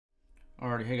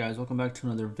Alrighty, hey guys, welcome back to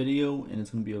another video, and it's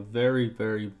going to be a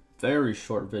very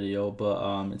short video,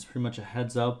 but it's pretty much a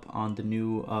heads up on the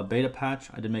new beta patch.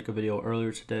 I did make a video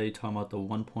earlier today talking about the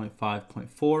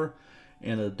 1.5.4,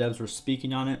 and the devs were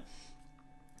speaking on it,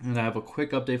 and I have a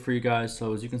quick update for you guys.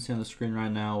 So as you can see on the screen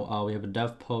right now, we have a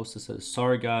dev post that says,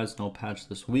 sorry guys, no patch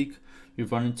this week.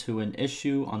 We've run into an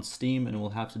issue on Steam, and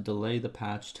we'll have to delay the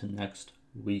patch to next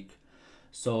week.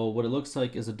 So what it looks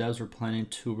like is the devs were planning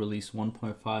to release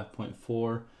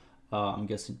 1.5.4, I'm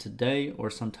guessing today or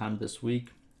sometime this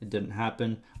week. It didn't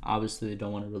happen. Obviously, they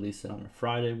don't want to release it on a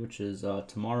Friday, which is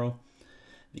tomorrow,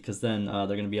 because then they're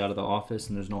going to be out of the office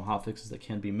and there's no hotfixes that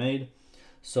can be made.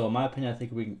 So in my opinion, I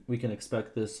think we can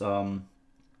expect this.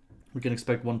 We can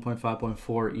expect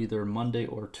 1.5.4 either Monday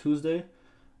or Tuesday,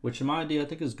 which in my idea I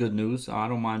think is good news. I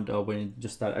don't mind waiting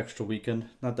just that extra weekend.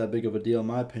 Not that big of a deal in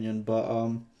my opinion,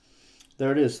 but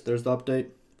there it is. There's the update.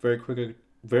 Very quick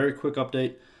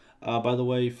update. By the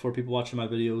way, for people watching my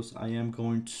videos, I am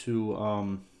going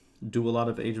to do a lot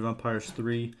of Age of Empires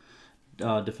 3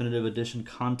 Definitive Edition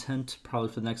content probably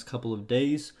for the next couple of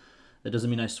days. That doesn't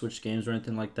mean I switch games or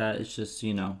anything like that. It's just,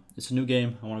 you know, it's a new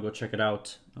game. I want to go check it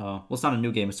out. Well, it's not a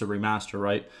new game. It's a remaster,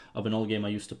 right, of an old game I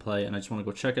used to play. And I just want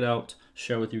to go check it out,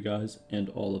 share with you guys, and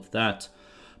all of that.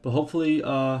 But hopefully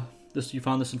you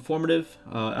found this informative.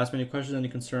 Ask me any questions, any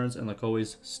concerns, and like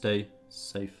always, stay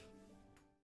safe.